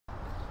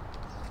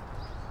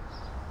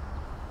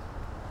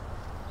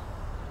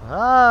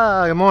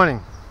Good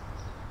morning.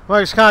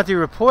 Marcus Conte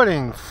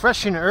reporting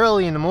fresh and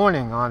early in the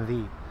morning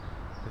on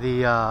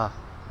the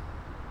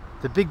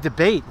big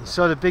debate. You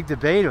saw the big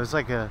debate? It was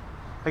like a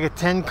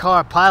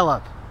 10-car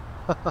pileup.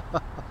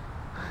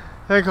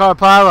 10-car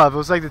pileup. It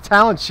was like the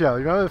talent show.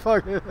 You remember the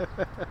fuck?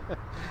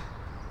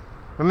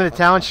 Remember the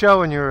talent show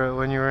when you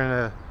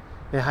were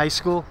in high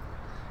school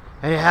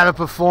and you had to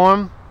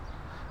perform?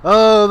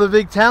 Oh, the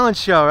big talent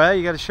show, right?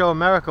 You got to show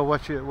America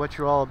what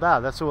you're all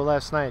about. That's what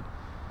last night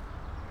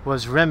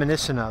was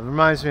reminiscent of. It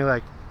reminds me,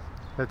 like,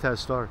 that's that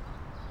story.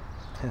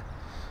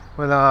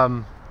 When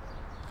I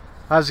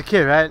was a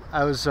kid, right?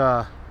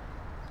 I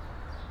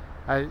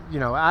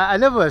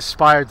never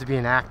aspired to be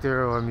an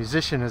actor or a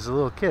musician as a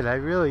little kid. I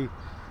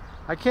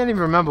can't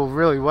even remember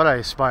really what I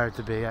aspired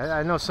to be.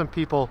 I know some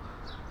people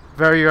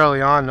very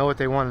early on know what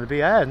they wanted to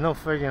be. I had no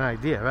friggin'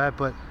 idea, right?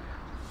 But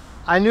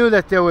I knew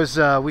that there was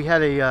we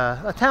had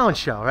a talent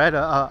show, right?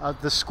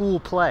 The school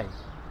play.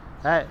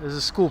 Right? It was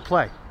a school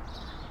play,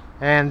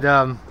 and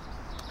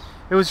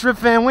it was Rip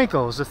Van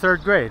Winkle. It was the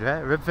 3rd grade,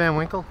 right? Rip Van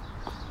Winkle.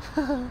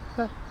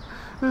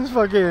 This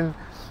fucking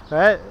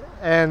right,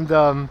 and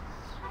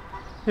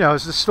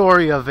it's the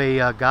story of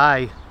a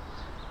guy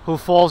who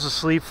falls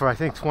asleep for I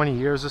think 20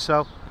 years or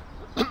so,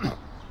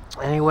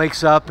 and he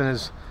wakes up and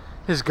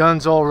his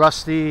gun's all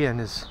rusty and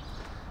his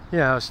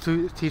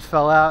teeth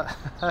fell out.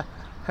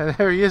 And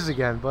there he is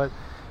again, but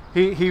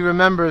he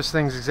remembers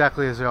things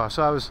exactly as they are.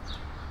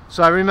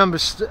 So I remember.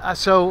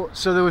 So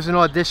there was an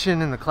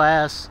audition in the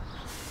class,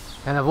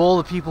 and of all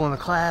the people in the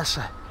class,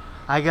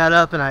 I got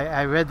up and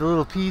I read the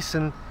little piece,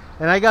 and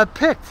I got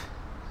picked.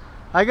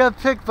 I got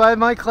picked by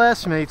my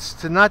classmates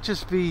to not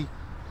just be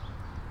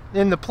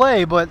in the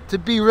play, but to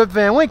be Rip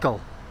Van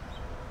Winkle.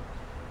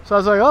 So I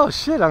was like, oh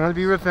shit, I'm gonna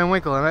be Rip Van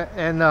Winkle,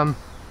 and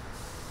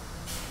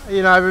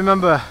I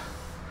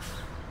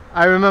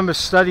remember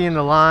studying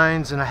the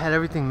lines, and I had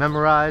everything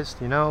memorized.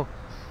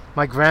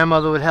 My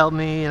grandmother would help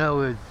me.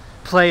 Would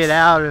play it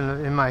out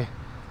in my,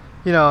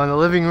 in the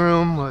living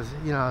room. I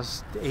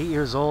was 8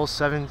 years old,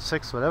 7,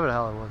 6, whatever the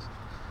hell it was.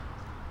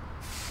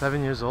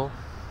 7 years old.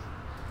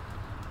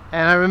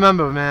 And I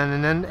remember,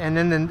 man. And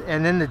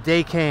then the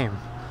day came.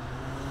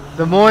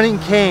 The morning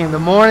came. The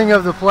morning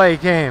of the play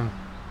came.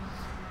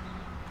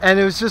 And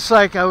it was just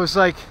like I was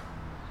like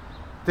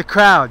the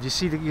crowd.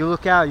 You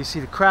look out, you see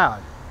the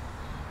crowd.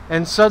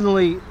 And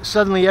suddenly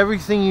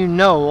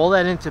everything all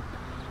that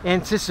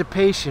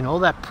anticipation, all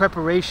that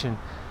preparation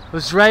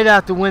was right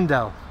out the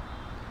window.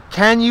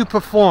 Can you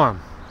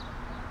perform?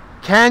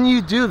 Can you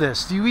do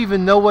this? Do you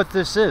even know what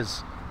this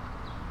is?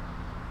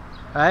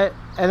 Right?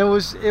 And it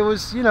was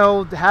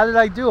how did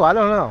I do? I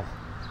don't know.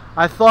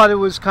 I thought it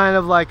was kind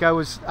of like I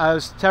was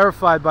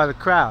terrified by the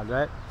crowd,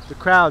 right? The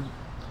crowd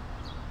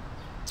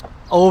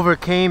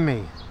overcame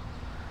me.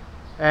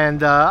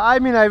 And I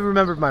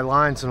remembered my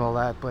lines and all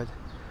that, but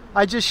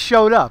I just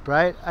showed up,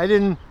 right? I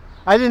didn't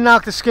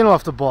knock the skin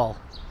off the ball.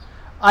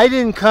 I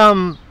didn't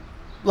come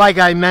like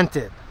I meant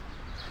it.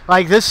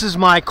 Like, this is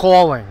my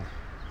calling,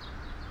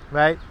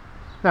 right?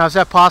 Now, is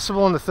that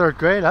possible in the 3rd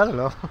grade? I don't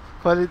know.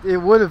 But it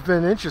would have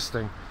been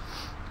interesting.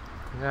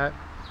 Yeah.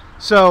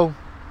 So,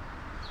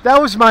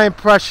 that was my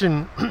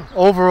impression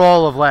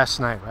overall of last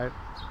night, right?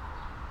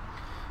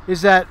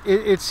 Is that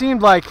it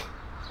seemed like,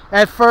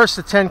 at first,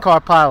 a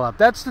 10-car pileup.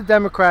 That's the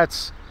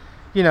Democrats,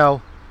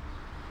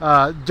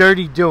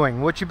 dirty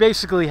doing. What you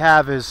basically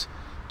have is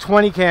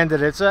 20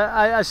 candidates.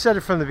 I said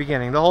it from the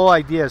beginning. The whole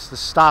idea is to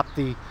stop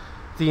the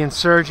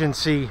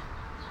insurgency,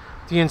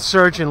 the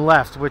insurgent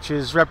left, which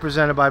is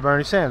represented by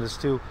Bernie Sanders,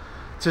 to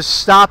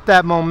stop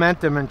that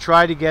momentum and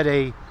try to get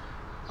a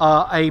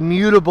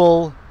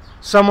mutable,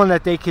 someone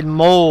that they can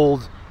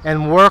mold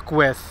and work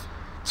with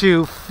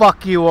to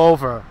fuck you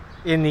over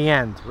in the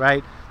end,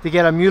 right? To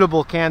get a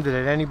mutable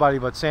candidate, anybody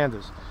but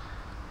Sanders.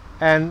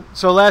 And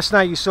so last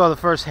night you saw the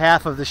first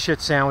half of the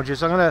shit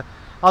sandwiches. I'll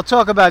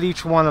talk about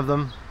each one of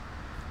them.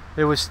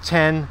 There was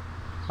 10.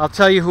 I'll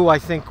tell you who I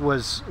think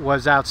was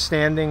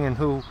outstanding and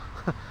who.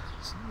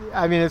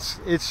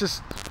 It's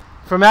just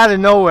from out of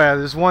nowhere.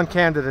 There's one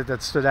candidate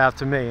that stood out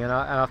to me, and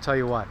I'll tell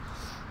you why.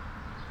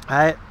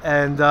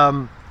 And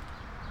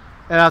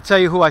I'll tell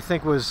you who I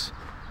think was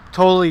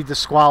totally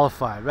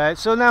disqualified. Right.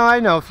 So now I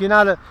know if you're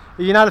not a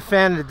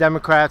fan of the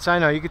Democrats, I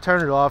know you can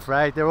turn it off,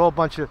 right? They're all a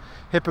bunch of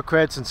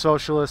hypocrites and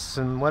socialists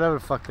and whatever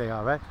the fuck they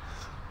are, right?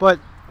 But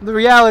the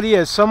reality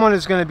is someone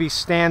is going to be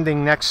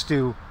standing next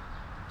to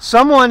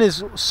someone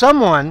is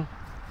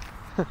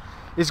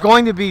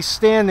going to be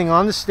standing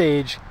on the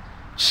stage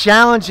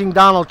challenging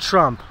Donald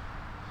Trump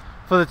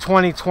for the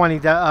 2020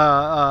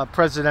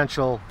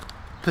 presidential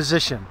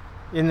position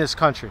in this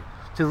country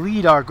to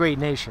lead our great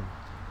nation.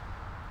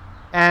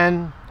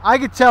 And I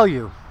could tell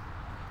you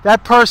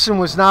that person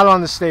was not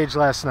on the stage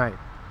last night.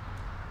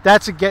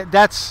 That's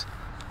 $100.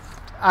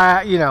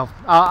 You want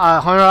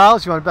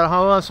to bet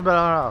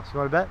 $100? You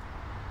want to bet?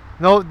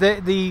 No,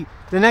 the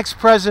next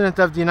president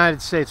of the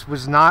United States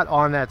was not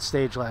on that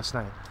stage last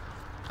night.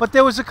 But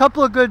there was a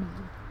couple of good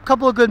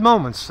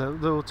moments that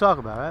we'll talk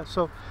about. Right?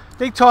 So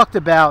they talked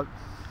about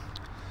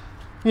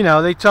You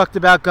know, they talked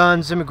about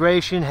guns,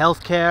 immigration,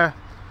 healthcare,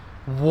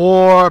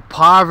 war,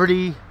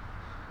 poverty,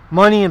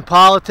 money in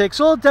politics,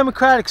 all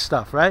Democratic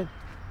stuff, right?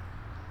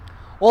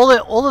 All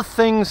the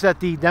things that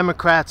the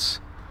Democrats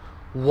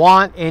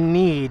want and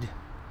need,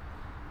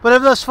 but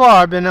have thus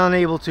far been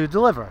unable to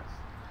deliver.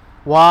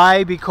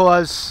 Why?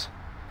 Because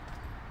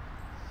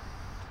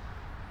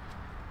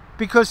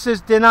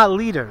they're not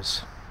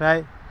leaders,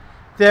 right?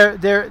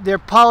 They're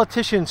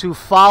politicians who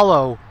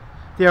follow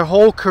their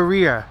whole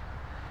career,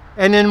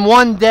 and in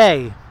one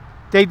day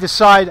they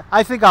decide,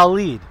 I think I'll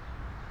lead,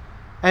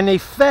 and they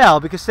fail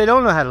because they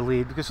don't know how to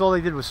lead, because all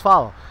they did was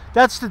follow.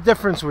 That's the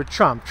difference with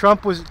Trump.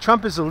 Trump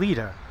is a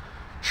leader.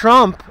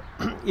 Trump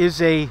is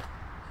a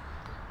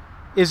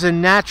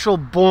natural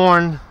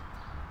born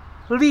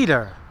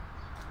leader,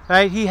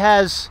 right? He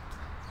has,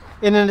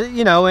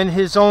 in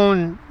his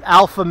own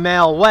alpha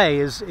male way,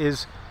 is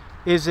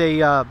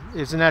a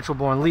natural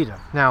born leader.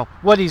 Now,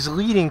 what he's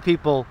leading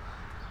people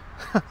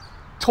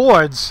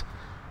towards,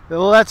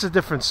 well, that's a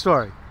different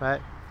story,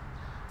 right?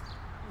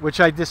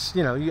 Which I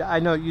know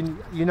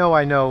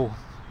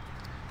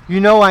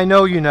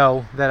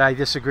that I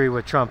disagree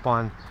with Trump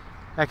on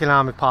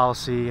economic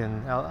policy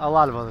and a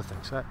lot of other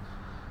things, right?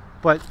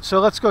 But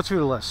so let's go through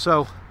the list.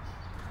 So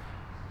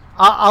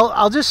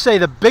I'll just say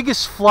the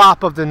biggest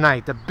flop of the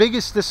night, the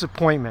biggest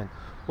disappointment,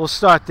 we'll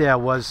start there,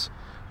 was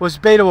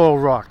Beto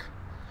O'Rourke.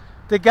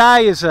 The guy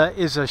is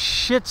a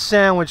shit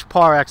sandwich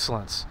par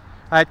excellence.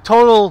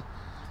 Total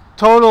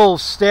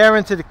stare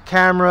into the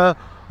camera.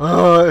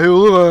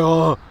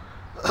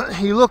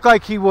 He looked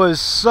like he was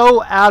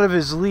so out of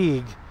his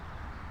league.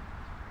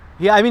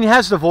 Yeah, I mean, he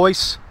has the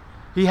voice.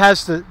 He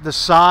has the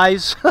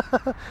size.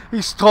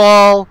 He's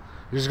tall.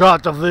 He's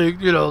got the big,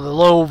 the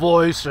low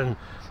voice, and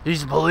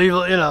he's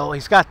believable.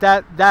 He's got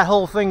that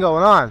whole thing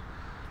going on.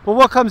 But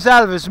what comes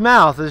out of his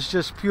mouth is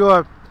just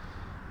pure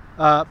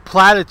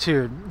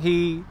platitude.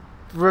 He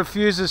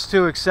refuses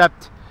to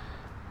accept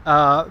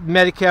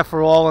Medicare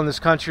for all in this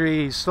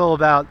country. He's still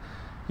about,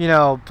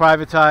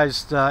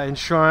 privatized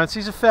insurance.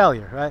 He's a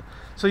failure, right?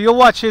 So you'll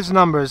watch his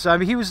numbers. I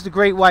mean, he was the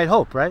great white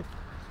hope, right?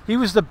 He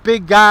was the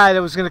big guy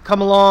that was going to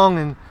come along,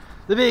 and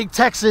the big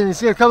Texan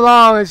is going to come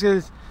along. He's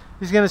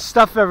going to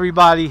stuff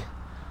everybody,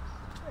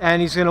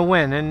 and he's going to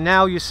win. And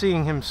now you're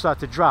seeing him start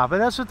to drop. And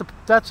that's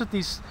what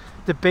these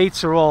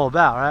debates are all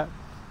about, right?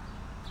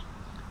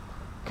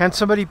 Can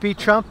somebody beat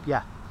Trump?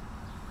 Yeah.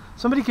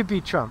 Somebody could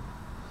beat Trump.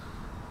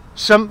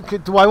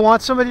 Do I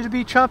want somebody to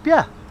beat Trump?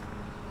 Yeah.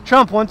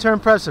 Trump,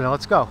 one-term president.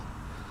 Let's go.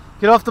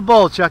 Get off the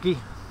bowl, Chucky.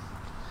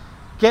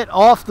 Get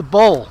off the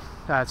bowl. All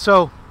right,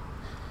 so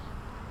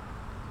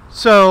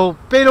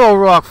Beto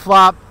O'Rourke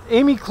flop.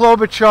 Amy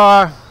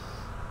Klobuchar,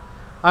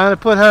 I'm going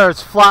to put her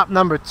as flop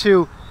number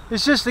 2.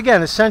 It's just,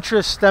 again, a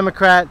centrist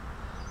Democrat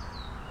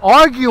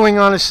arguing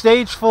on a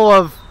stage full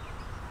of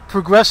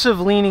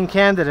progressive-leaning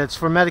candidates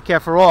for Medicare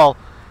for all,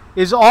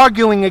 is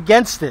arguing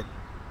against it.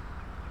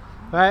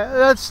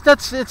 Right? It's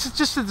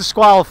just a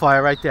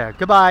disqualifier right there.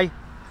 Goodbye.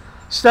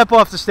 Step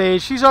off the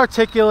stage. She's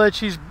articulate.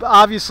 She's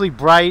obviously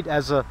bright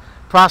as a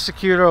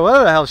prosecutor or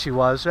whatever the hell she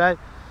was, right?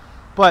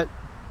 But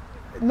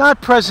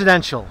not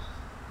presidential.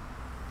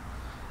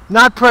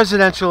 Not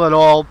presidential at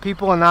all.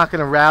 People are not going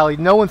to rally.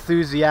 No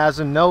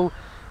enthusiasm. No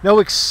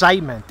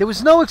excitement. There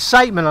was no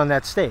excitement on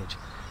that stage.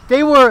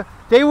 They were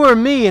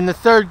me in the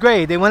 3rd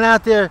grade. They went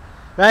out there,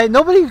 right?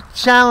 Nobody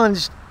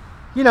challenged.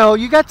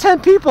 You got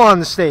 10 people on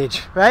the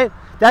stage, right?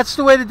 That's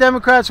the way the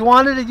Democrats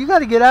wanted it. You got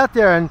to get out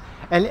there and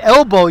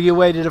elbow your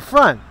way to the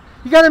front.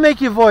 You got to make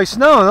your voice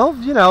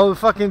known. Don't,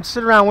 fucking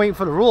sit around waiting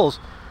for the rules.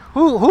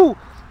 Who,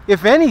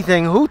 if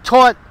anything, who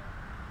taught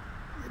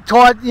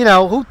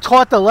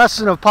the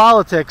lesson of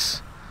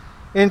politics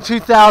in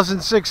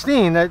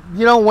 2016, that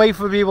you don't wait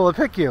for people to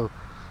pick you,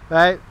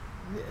 right?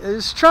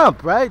 It's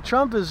Trump, right?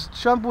 Trump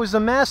was the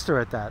master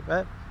at that,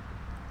 right?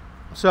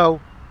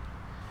 So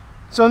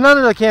none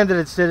of the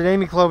candidates did it.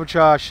 Amy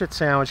Klobuchar, shit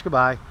sandwich,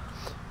 goodbye.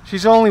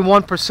 She's only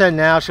 1%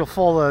 now. She'll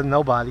fall to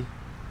nobody.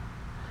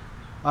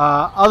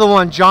 Other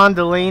one, John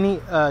Delaney.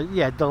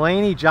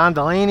 John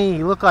Delaney.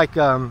 He looked like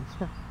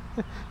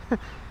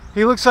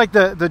he looks like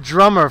the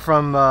drummer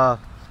from what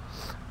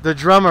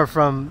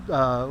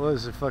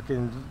was it,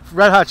 fucking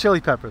Red Hot Chili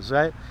Peppers,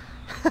 right?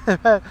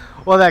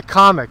 Or that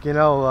comic,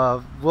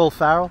 Will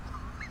Ferrell.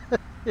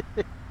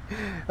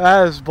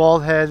 His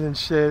bald head and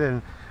shit,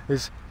 and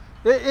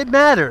it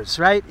matters,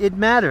 right? It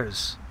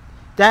matters.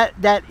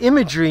 That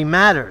imagery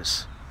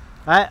matters.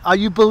 Right? Are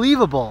you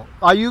believable?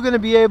 Are you going to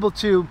be able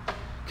to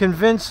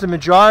convince the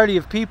majority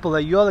of people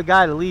that you're the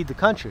guy to lead the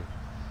country?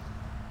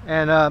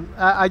 And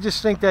I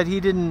just think that he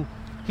didn't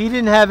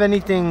have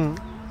anything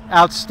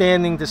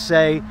outstanding to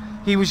say.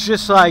 He was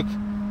just like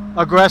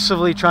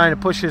aggressively trying to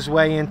push his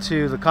way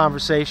into the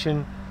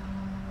conversation,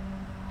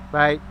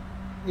 right?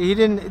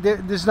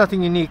 There's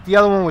nothing unique. The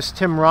other one was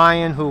Tim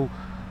Ryan, who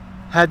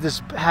had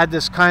this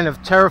kind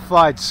of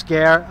terrified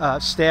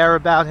stare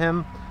about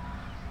him.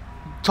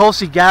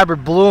 Tulsi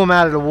Gabbard blew him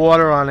out of the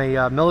water on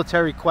a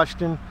military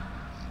question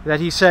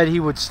that he said he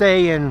would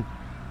stay in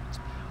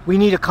we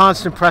need a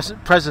constant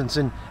presence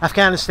in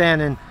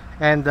Afghanistan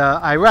and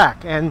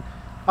Iraq. And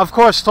of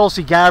course,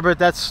 Tulsi Gabbard,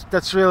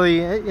 that's really,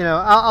 you know,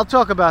 I'll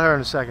talk about her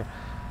in a second.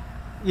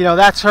 You know,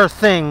 that's her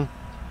thing,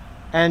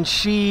 and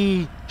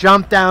she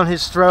jumped down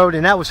his throat,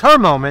 and that was her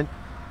moment.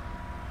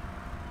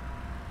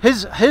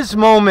 His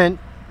moment,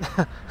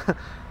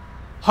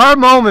 her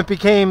moment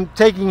became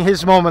taking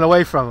his moment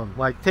away from him,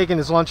 like taking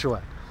his lunch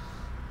away.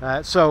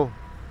 So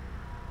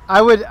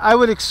I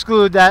would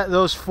exclude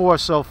those four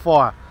so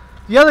far.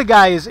 The other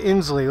guy is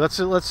Inslee.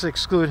 Let's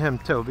exclude him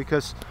too,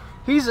 because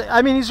he's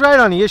right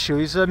on the issue.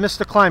 He's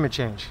Mr. Climate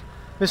Change,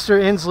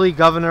 Mr. Inslee,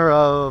 governor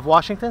of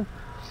Washington,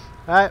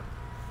 right?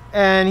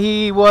 And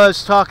he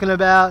was talking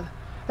about,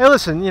 hey,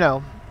 listen, you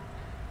know,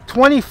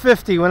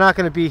 2050 we're not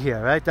going to be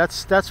here, right?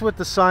 That's what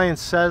the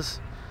science says,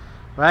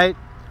 right?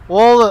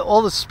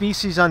 All the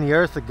species on the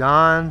earth are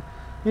gone.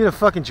 You know,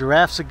 fucking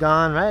giraffes are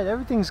gone, right?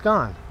 Everything's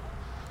gone,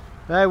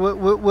 right?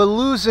 We're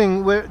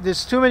losing.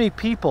 There's too many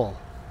people.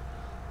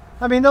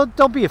 I mean,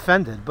 don't be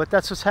offended, but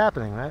that's what's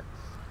happening, right?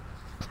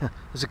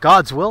 Is it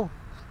God's will?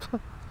 I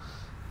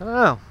don't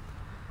know.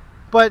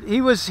 But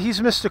he's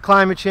Mr.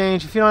 Climate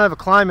Change. If you don't have a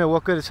climate,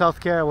 what good is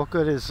healthcare? What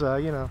good is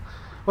you know?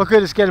 What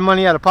good is getting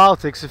money out of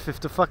politics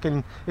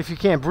if you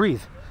can't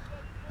breathe?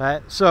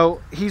 Right?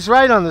 So he's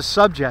right on the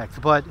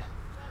subject, but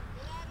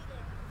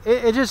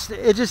it just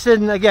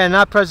didn't, again,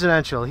 not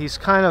presidential. He's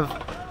kind of,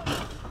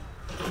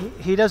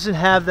 he doesn't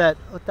have that.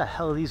 What the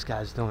hell are these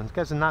guys doing? These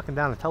guys are knocking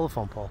down a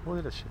telephone pole. Look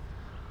at this shit.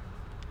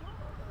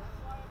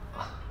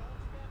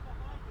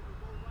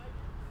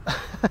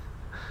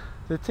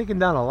 They're taking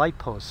down a light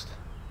post.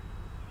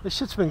 This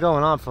shit's been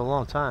going on for a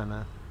long time,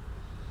 man.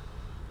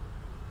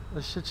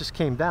 This shit just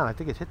came down. I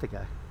think it hit the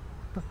guy.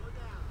 They're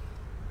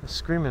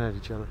screaming at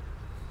each other.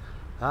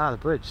 Ah, the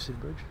bridge. See the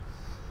bridge?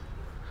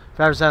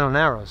 Verrazano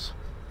Narrows.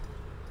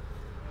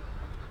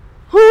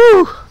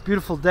 Whoo!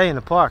 Beautiful day in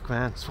the park,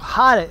 man. It's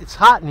hot. It's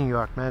hot in New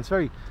York, man. It's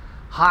very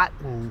hot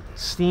and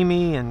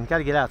steamy, and got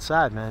to get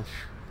outside, man.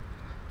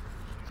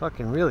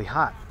 Fucking really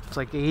hot. It's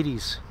like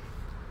 80s.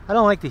 I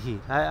don't like the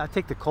heat. I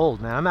take the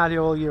cold, man. I'm out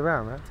here all year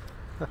round, right?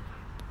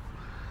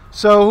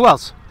 So who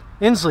else?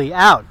 Inslee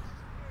out.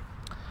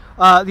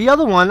 The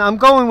other one, I'm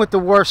going with the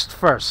worst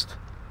first.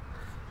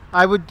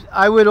 I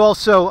would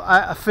also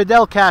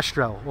Fidel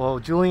Castro, or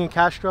Julian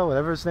Castro,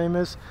 whatever his name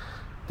is.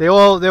 They're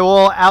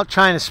all out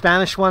trying to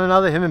Spanish one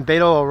another. Him and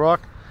Beto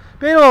O'Rourke.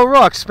 Beto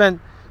O'Rourke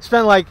spent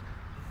like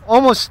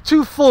almost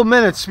 2 full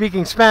minutes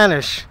speaking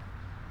Spanish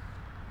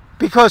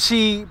because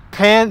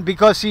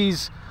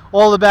he's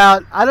all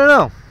about, I don't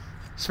know,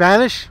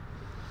 Spanish,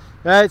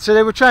 right? So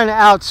they were trying to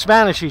out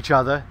Spanish each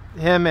other,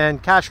 him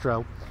and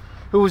Castro,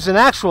 who was an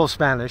actual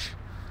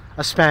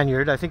a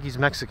Spaniard. I think he's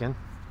Mexican.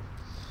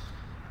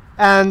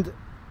 And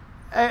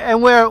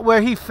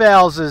where he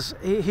fails is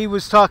he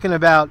was talking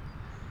about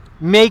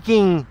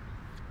making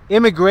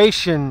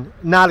immigration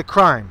not a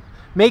crime,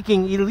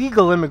 making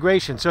illegal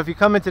immigration. So if you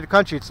come into the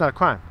country, it's not a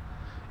crime.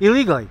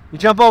 Illegally, you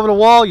jump over the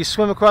wall, you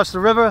swim across the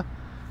river,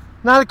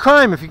 not a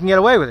crime if you can get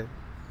away with it,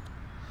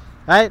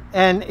 right?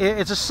 And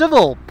it's a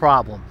civil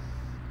problem.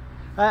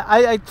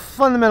 I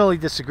fundamentally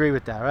disagree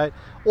with that, right?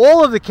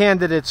 All of the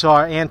candidates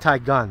are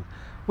anti-gun,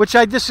 which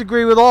I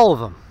disagree with all of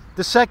them.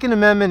 The Second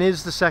Amendment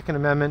is the Second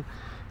Amendment.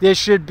 There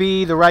should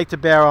be the right to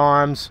bear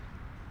arms.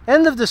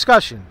 End of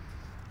discussion.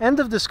 End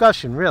of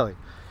discussion, really.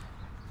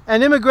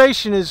 And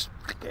immigration is,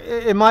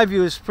 in my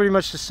view, is pretty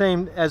much the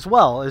same as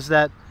well, is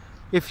that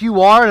if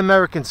you are an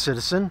American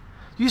citizen,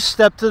 you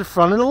step to the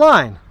front of the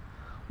line.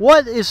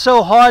 What is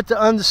so hard to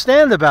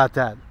understand about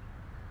that?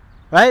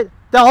 Right?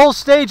 The whole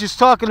stage is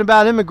talking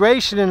about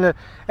immigration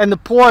and the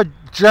poor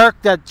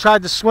jerk that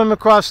tried to swim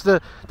across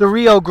the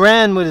Rio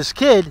Grande with his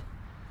kid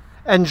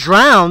and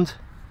drowned.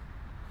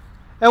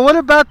 And what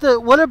about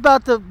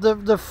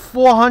the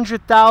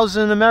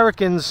 400,000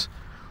 Americans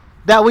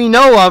that we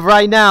know of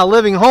right now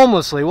living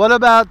homelessly? What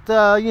about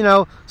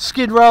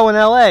Skid Row in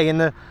LA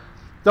and the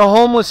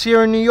homeless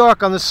here in New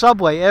York on the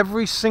subway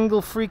every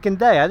single freaking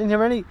day? I didn't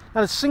hear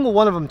not a single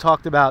one of them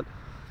talked about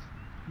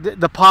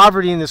the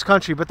poverty in this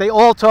country, but they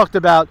all talked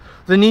about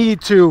the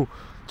need to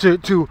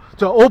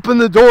open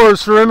the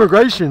doors for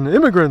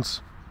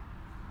immigrants.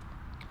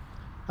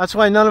 That's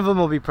why none of them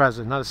will be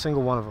president, not a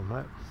single one of them,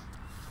 right?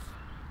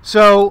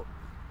 So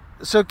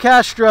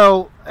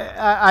Castro,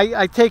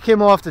 I take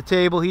him off the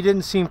table. He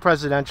didn't seem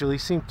presidential. He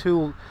seemed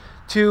too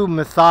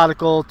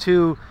methodical,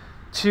 too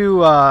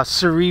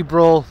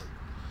cerebral,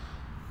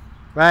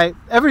 right?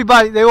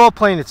 Everybody, they all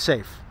playing it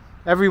safe,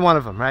 every one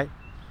of them, right?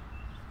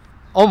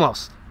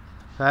 Almost.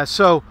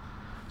 So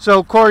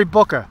Cory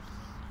Booker,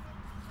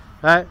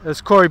 right?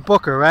 That's Cory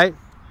Booker, right?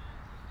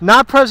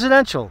 Not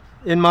presidential,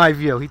 in my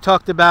view. He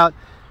talked about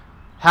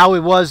how it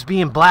was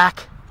being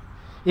black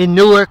in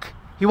Newark.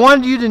 He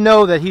wanted you to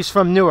know that he's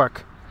from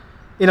Newark,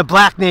 in a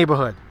black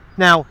neighborhood.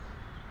 Now,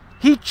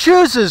 he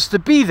chooses to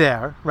be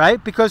there,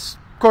 right? Because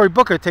Cory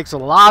Booker takes a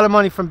lot of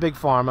money from Big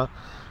Pharma.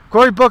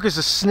 Cory Booker's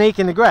a snake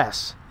in the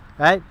grass,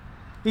 right?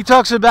 He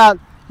talks about,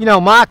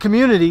 my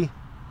community.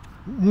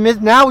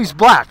 Now he's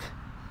black.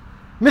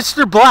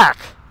 Mr. Black,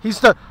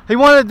 He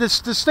wanted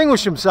to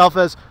distinguish himself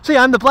as, see,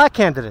 I'm the black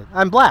candidate.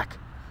 I'm black.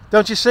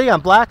 Don't you see?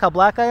 I'm black. How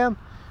black I am,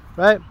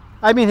 right?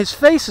 I mean, his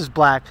face is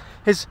black.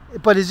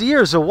 But his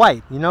ears are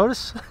white. You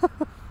notice?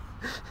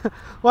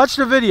 Watch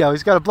the video.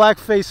 He's got a black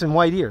face and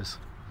white ears.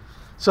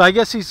 So I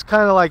guess he's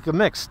kind of like a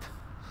mixed.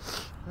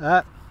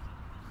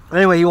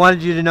 Anyway, he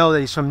wanted you to know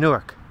that he's from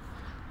Newark,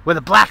 where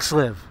the blacks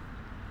live.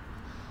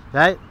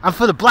 Right? I'm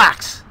for the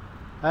blacks.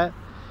 Right?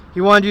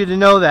 He wanted you to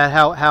know that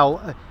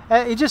how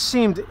it just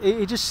seemed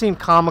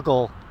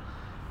comical.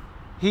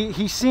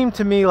 He seemed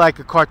to me like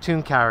a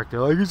cartoon character.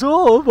 Like he's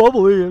all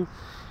bubbly.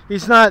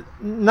 He's not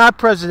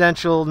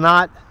presidential,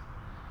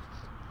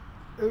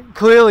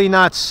 clearly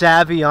not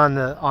savvy on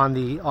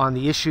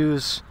the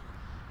issues.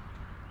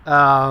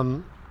 I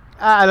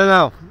don't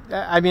know.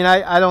 I mean,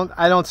 I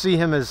don't see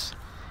him as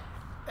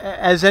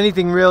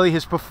anything really.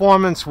 His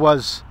performance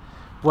was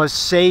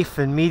safe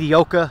and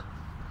mediocre,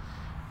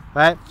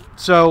 right?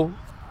 So,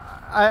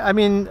 I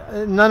mean,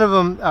 none of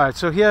them. All right.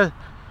 So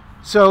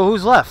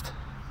who's left?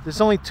 There's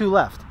only two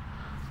left.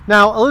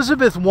 Now,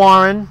 Elizabeth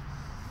Warren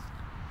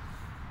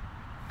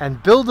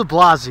and Bill de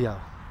Blasio.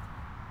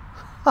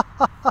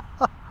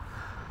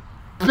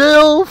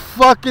 Bill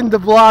fucking de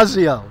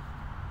Blasio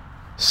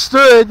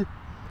stood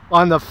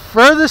on the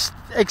furthest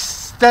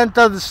extent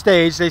of the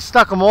stage. They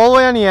stuck him all the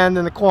way on the end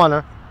in the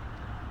corner.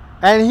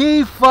 And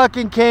he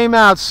fucking came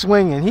out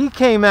swinging. He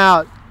came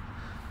out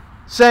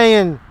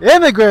saying,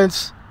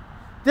 immigrants,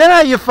 they're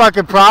not your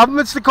fucking problem.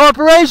 It's the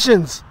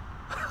corporations.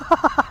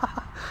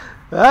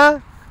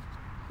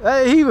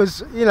 He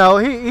was, you know,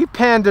 he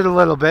pandered a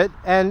little bit.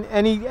 And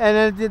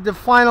the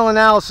final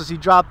analysis, he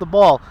dropped the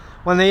ball.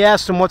 When they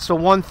asked him, what's the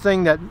one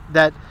thing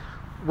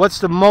what's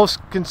the most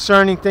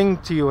concerning thing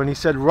to you? And he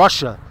said,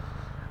 Russia.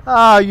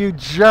 Oh, you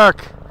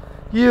jerk.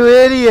 You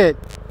idiot.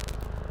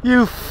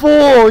 You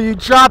fool. You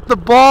dropped the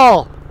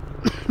ball.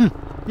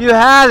 You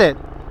had it.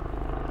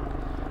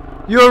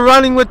 You were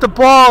running with the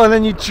ball and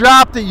then you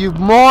dropped it, you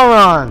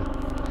moron.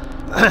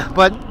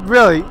 But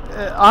really,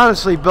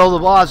 honestly, Bill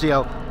de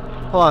Blasio,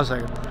 hold on a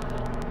second.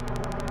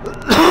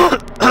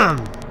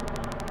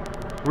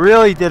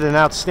 Really did an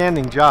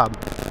outstanding job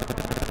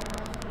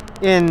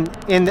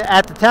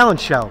at the talent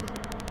show.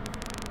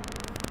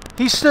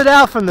 He stood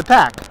out from the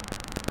pack.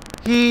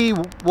 He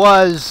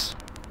was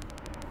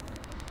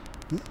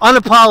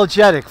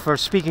unapologetic for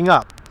speaking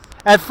up.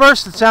 At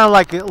first, it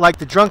sounded like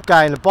the drunk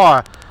guy in the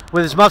bar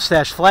with his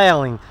mustache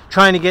flailing,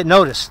 trying to get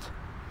noticed,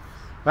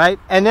 right?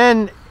 And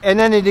then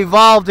it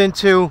evolved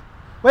into,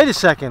 wait a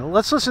second,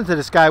 let's listen to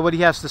this guy, what he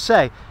has to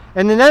say.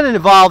 And then it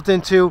evolved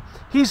into,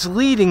 he's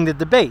leading the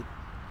debate.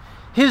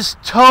 His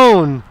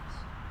tone,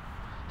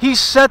 he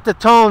set the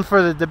tone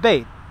for the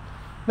debate.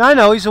 Now, I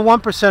know he's a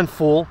 1%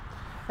 fool,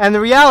 and the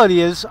reality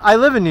is, I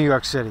live in New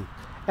York City,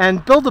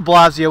 and Bill de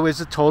Blasio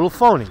is a total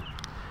phony.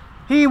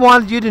 He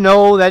wanted you to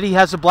know that he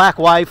has a black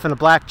wife and a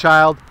black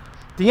child.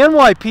 The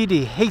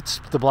NYPD hates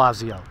de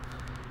Blasio.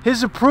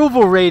 His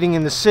approval rating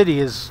in the city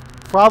is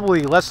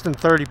probably less than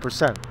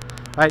 30%.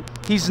 Right?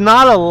 He's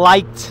not a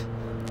liked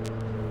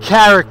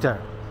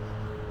character.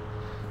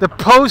 The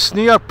Post,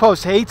 New York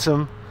Post, hates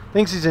him,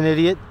 thinks he's an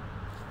idiot.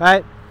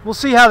 Right? We'll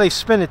see how they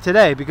spin it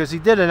today because he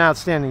did an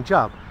outstanding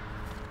job.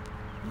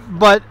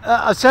 But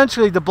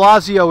essentially, de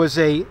Blasio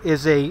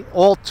is a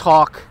all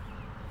talk.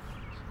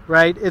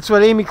 Right? It's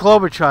what Amy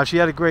Klobuchar, she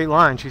had a great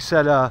line. She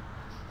said,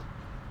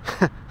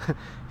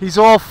 he's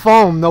all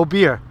foam, no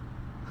beer.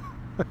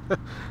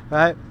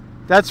 Right?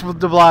 That's what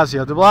de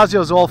Blasio. De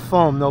Blasio is all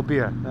foam, no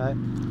beer. Right?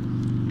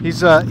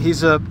 He's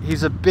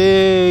a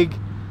big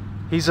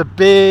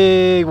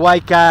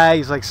white guy.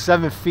 He's like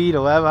 7 feet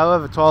or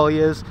however tall he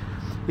is.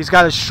 He's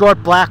got a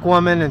short black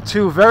woman and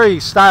two very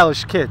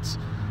stylish kids.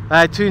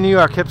 Right? 2 New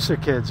York hipster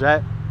kids,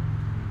 right?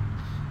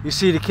 You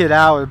see the kid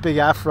out with a big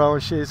afro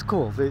and shit. It's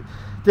cool.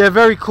 They're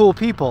very cool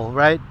people,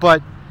 right?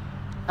 But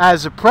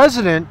as a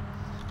president,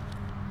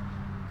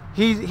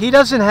 he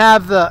doesn't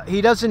have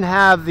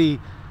the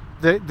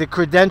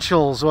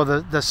credentials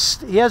or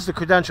he has the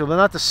credential, but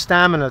not the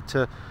stamina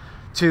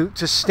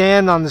to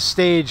stand on the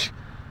stage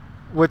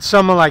with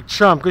someone like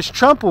Trump, because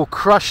Trump will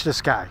crush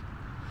this guy.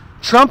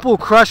 Trump will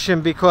crush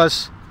him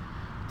because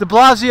de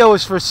Blasio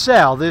is for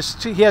sale.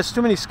 He has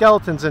too many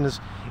skeletons in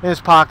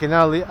his pocket. And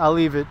I'll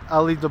leave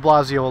de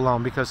Blasio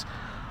alone because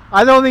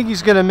I don't think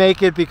he's going to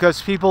make it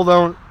because people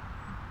don't.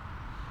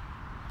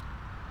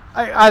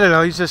 I don't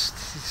know. He's just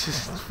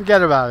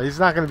forget about it. He's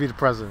not going to be the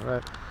president,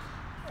 right?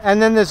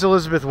 And then there's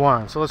Elizabeth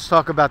Warren. So let's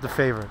talk about the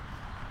favorite.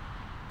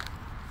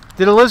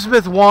 Did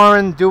Elizabeth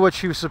Warren do what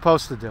she was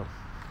supposed to do?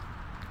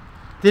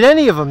 Did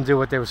any of them do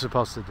what they were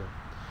supposed to do?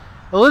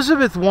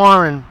 Elizabeth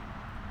Warren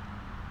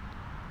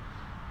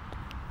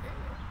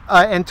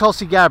and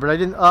Tulsi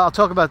Gabbard. I'll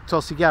talk about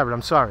Tulsi Gabbard.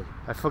 I'm sorry,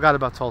 I forgot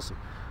about Tulsi.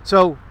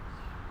 So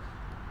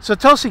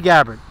Tulsi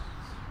Gabbard.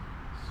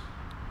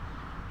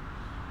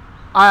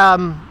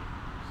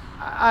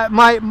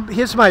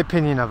 Here's my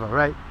opinion of her.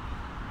 Right.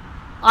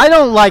 I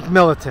don't like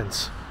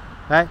militants.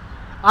 Right.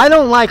 I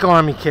don't like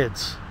army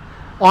kids,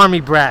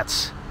 army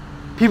brats,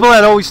 people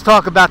that always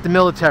talk about the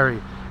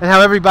military and how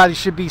everybody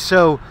should be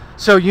so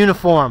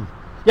uniform.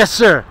 Yes,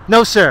 sir.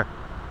 No, sir.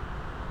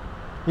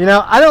 You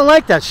know, I don't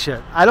like that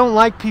shit. I don't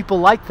like people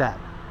like that.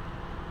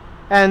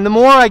 And the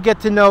more I get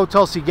to know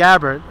Tulsi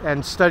Gabbard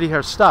and study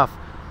her stuff,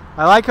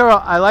 I like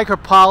her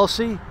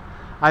policy.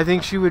 I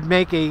think she would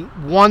make a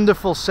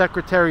wonderful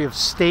Secretary of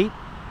State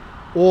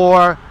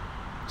or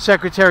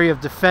Secretary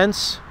of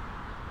Defense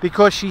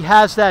because she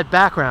has that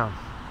background.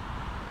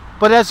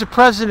 But as a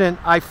president,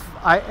 I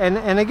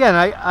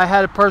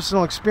had a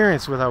personal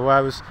experience with her where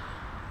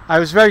I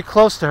was very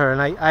close to her,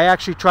 and I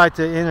actually tried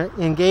to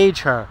engage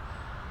her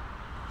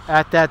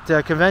at that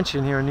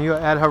convention here in New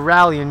York, at her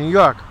rally in New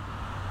York.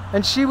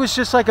 And she was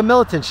just like a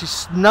militant. She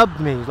snubbed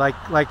me like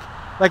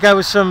I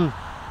was some,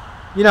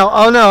 you know,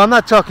 oh no, I'm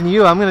not talking to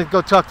you. I'm going to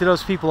go talk to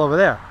those people over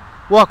there.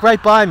 Walk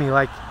right by me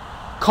like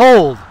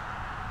cold.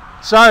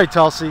 Sorry,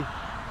 Tulsi.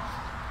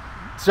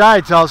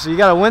 Sorry, Tulsi. You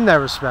got to win that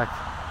respect.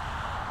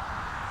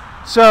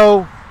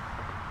 So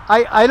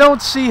I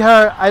don't see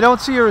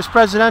her as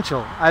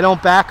presidential. I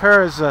don't back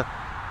her as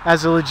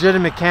a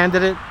legitimate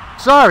candidate.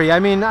 Sorry. I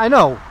mean, I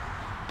know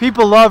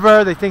people love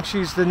her. They think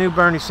she's the new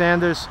Bernie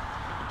Sanders.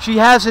 She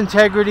has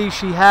integrity.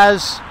 She's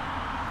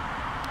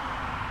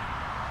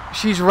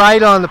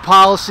right on the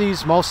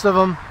policies, most of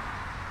them.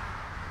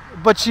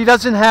 But she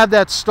doesn't have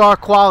that star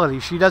quality.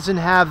 She doesn't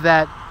have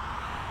that.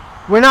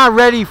 We're not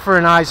ready for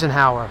an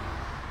Eisenhower.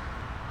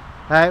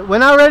 Right? We're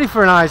not ready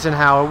for an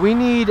Eisenhower. We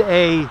need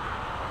a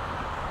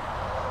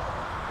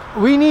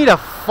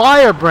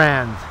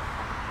firebrand.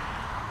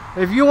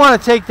 If you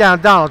want to take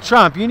down Donald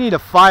Trump, you need a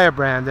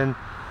firebrand. And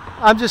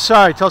I'm just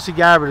sorry, Tulsi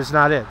Gabbard is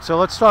not it. So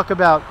let's talk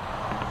about,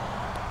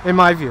 in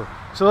my view,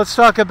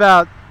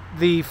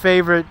 the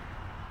favorite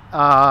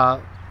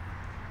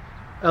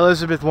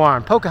Elizabeth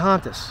Warren,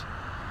 Pocahontas.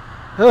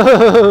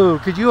 Oh,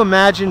 could you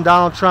imagine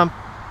Donald Trump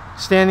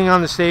standing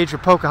on the stage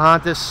with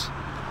Pocahontas?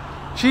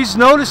 She's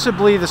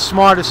noticeably the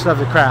smartest of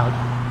the crowd.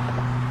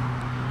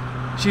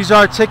 She's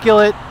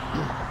articulate.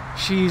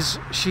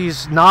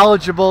 She's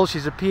knowledgeable.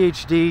 She's a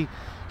PhD.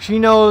 She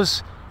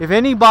knows, if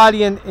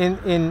anybody in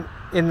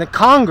the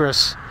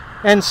Congress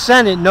and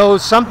Senate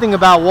knows something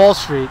about Wall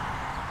Street,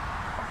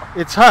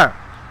 it's her.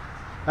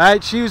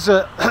 Right? She was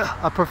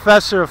a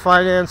professor of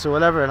finance or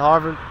whatever at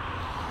Harvard.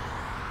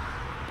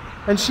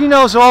 And she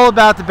knows all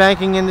about the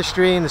banking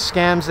industry and the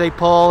scams they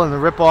pull and the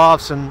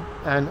rip-offs and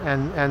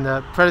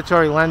the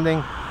predatory lending.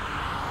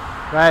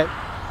 Right?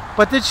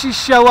 But did she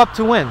show up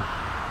to win?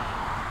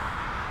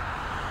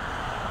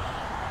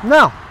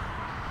 No.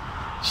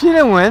 She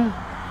didn't win.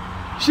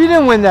 She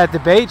didn't win that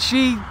debate.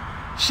 She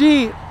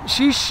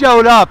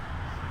showed up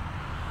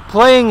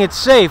playing it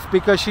safe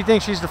because she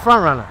thinks she's the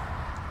front runner.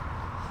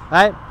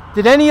 Right?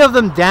 Did any of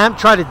them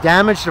try to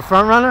damage the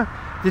front runner?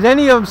 Did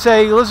any of them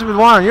say, Elizabeth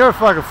Warren, you're a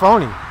fucking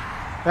phony?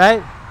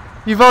 Right?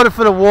 You voted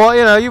for the war,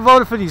 you know, you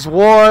voted for these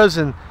wars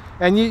and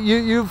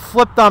you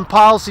flipped on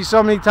policy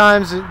so many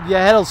times that your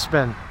head will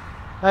spin.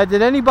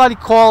 Did anybody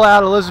call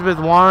out Elizabeth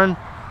Warren?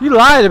 You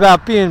lied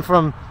about being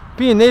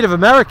Native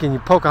American, you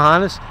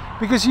Pocahontas,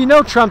 because you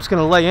know Trump's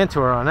going to lay into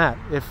her on that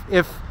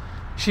if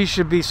she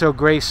should be so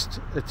graced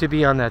to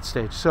be on that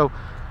stage. So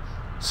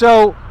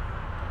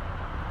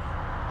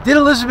did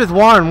Elizabeth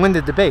Warren win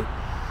the debate?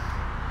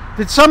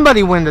 Did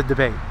somebody win the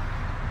debate?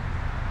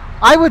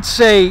 I would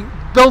say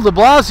Bill de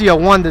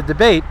Blasio won the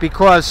debate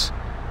because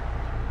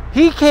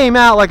he came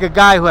out like a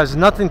guy who has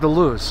nothing to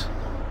lose.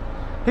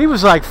 He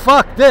was like,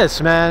 fuck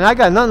this, man. I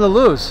got nothing to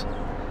lose.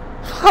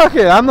 Fuck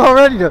it. I'm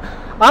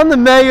the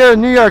mayor of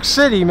New York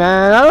City,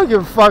 man. I don't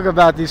give a fuck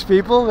about these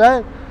people.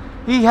 Right?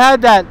 He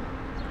had that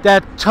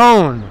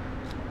tone.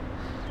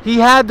 He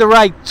had the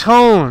right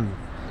tone.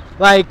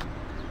 Like,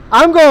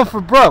 I'm going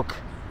for broke.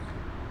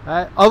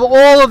 Right? Of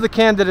all of the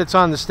candidates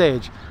on the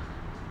stage.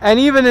 And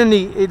even in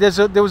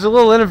there was a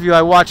little interview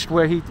I watched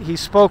where he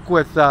spoke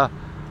with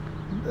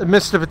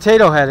Mr.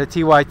 Potato Head at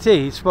TYT.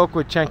 He spoke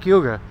with Cenk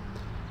Uygur.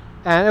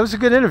 And it was a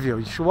good interview.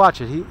 You should watch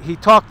it. He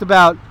talked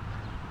about,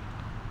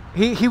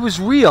 he was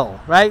real,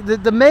 right?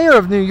 The mayor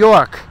of New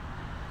York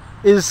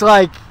is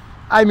like,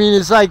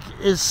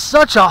 is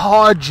such a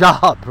hard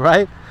job,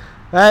 right?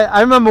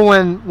 I remember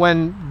when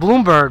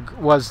Bloomberg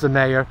was the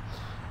mayor,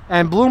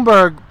 and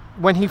Bloomberg,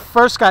 when he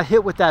first got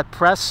hit with that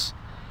press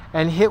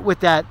and hit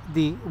with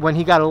when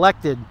he got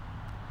elected,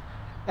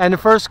 and the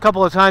first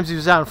couple of times he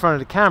was out in front of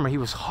the camera, he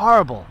was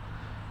horrible.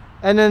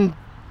 And then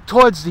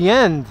towards the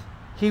end,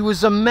 he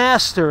was a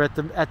master at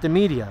the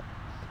media.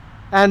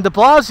 And de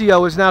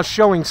Blasio is now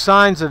showing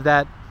signs of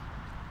that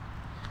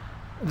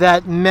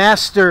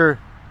master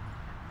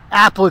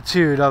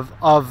aptitude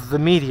of the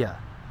media.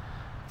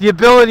 The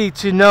ability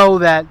to know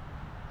that,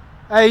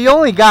 hey, you're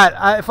only going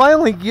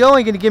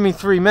to give me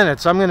 3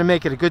 minutes, I'm going to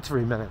make it a good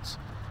 3 minutes.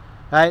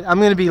 Right? I'm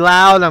going to be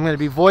loud, I'm going to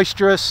be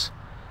boisterous,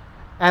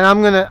 and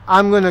I'm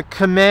going to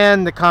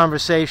command the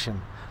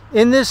conversation.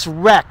 In this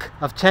wreck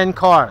of 10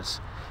 cars,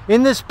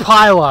 in this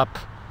pileup,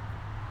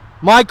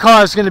 my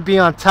car is going to be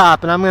on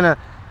top, and I'm going to,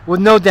 with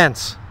no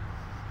dents.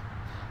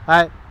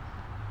 Right?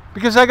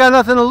 Because I got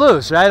nothing to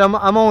lose, right? I'm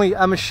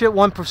a shit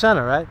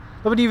 1%er, right?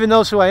 Nobody even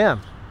knows who I am.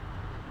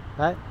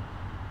 right?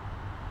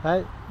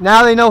 Right?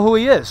 Now they know who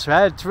he is,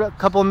 right? A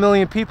couple of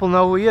million people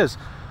know who he is.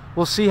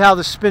 We'll see how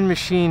the spin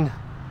machine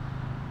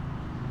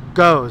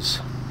goes.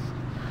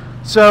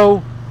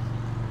 So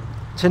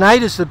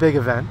tonight is the big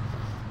event.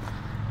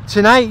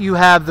 Tonight you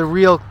have the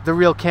real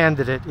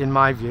candidate, in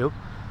my view,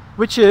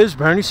 which is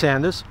Bernie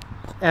Sanders,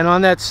 and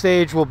on that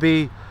stage will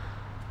be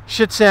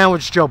shit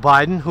sandwich Joe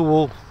Biden, who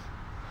will,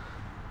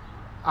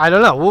 I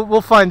don't know,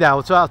 we'll find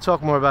out. I'll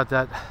talk more about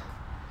that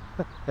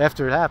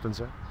after it happens,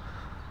 right?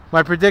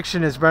 My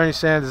prediction is Bernie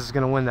Sanders is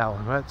going to win that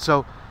one, right?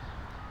 So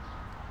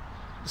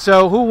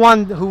who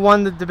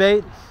won the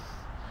debate?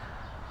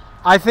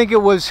 I think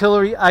it was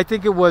Hillary. I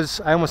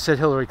almost said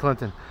Hillary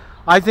Clinton.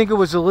 I think it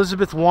was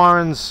Elizabeth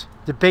Warren's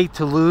debate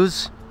to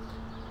lose,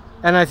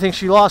 and I think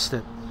she lost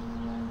it.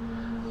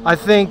 I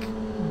think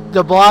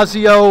de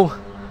Blasio,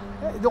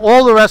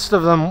 all the rest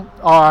of them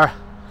are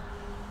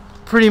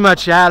pretty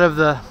much out of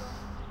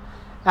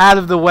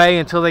the way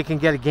until they can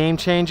get a game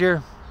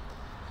changer.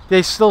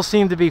 They still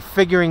seem to be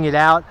figuring it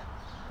out.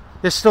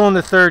 They're still in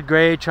the 3rd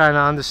grade trying to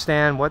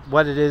understand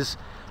what it is,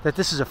 that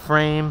this is a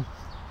frame.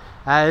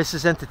 This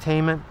is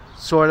entertainment,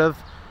 sort of.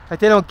 Like,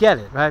 they don't get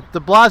it, right? De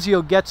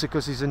Blasio gets it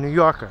because he's a New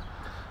Yorker.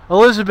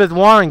 Elizabeth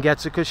Warren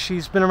gets it because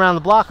she's been around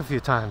the block a few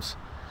times,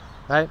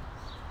 right?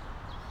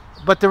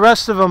 But the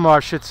rest of them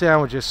are shit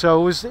sandwiches.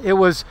 So it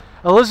was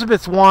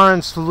Elizabeth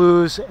Warren's to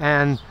lose,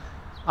 and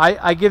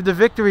I give the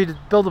victory to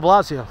Bill de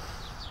Blasio.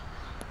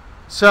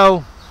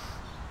 So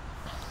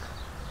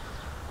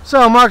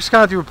Marcus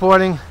Conte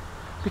reporting.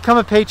 Become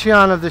a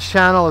Patreon of this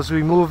channel as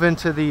we move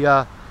into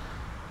the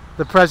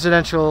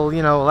presidential,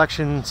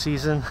 election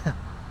season,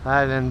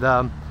 right?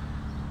 And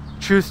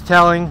truth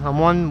telling.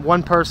 I'm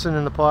one person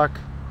in the park.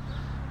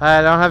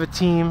 I don't have a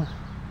team.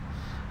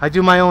 I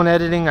do my own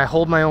editing. I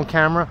hold my own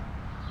camera.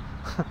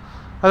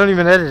 I don't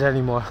even edit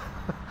anymore.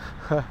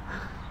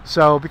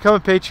 So become a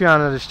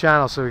Patreon of this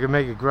channel so we can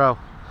make it grow.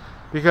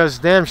 Because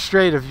damn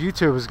straight, if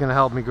YouTube is going to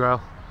help me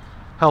grow,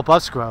 help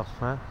us grow,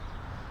 right?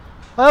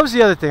 Well, that was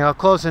the other thing. I'll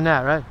close on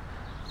that, right?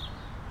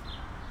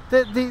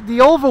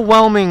 The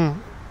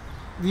overwhelming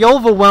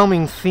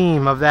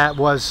theme of that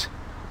was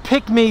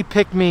pick me,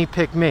 pick me,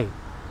 pick me.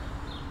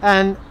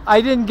 And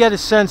I didn't get a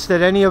sense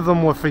that any of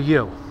them were for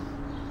you.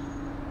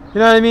 You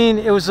know what I mean?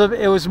 It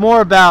was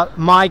more about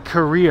my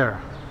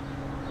career,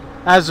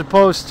 as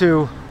opposed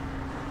to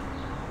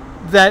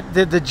that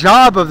the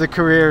job of the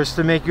career is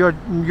to make your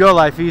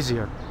life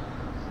easier.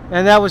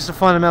 And that was the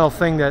fundamental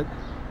thing that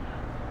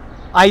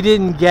I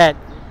didn't get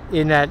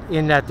in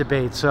that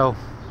debate. So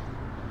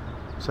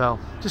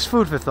just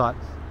food for thought.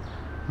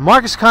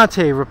 Marcus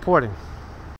Conte reporting.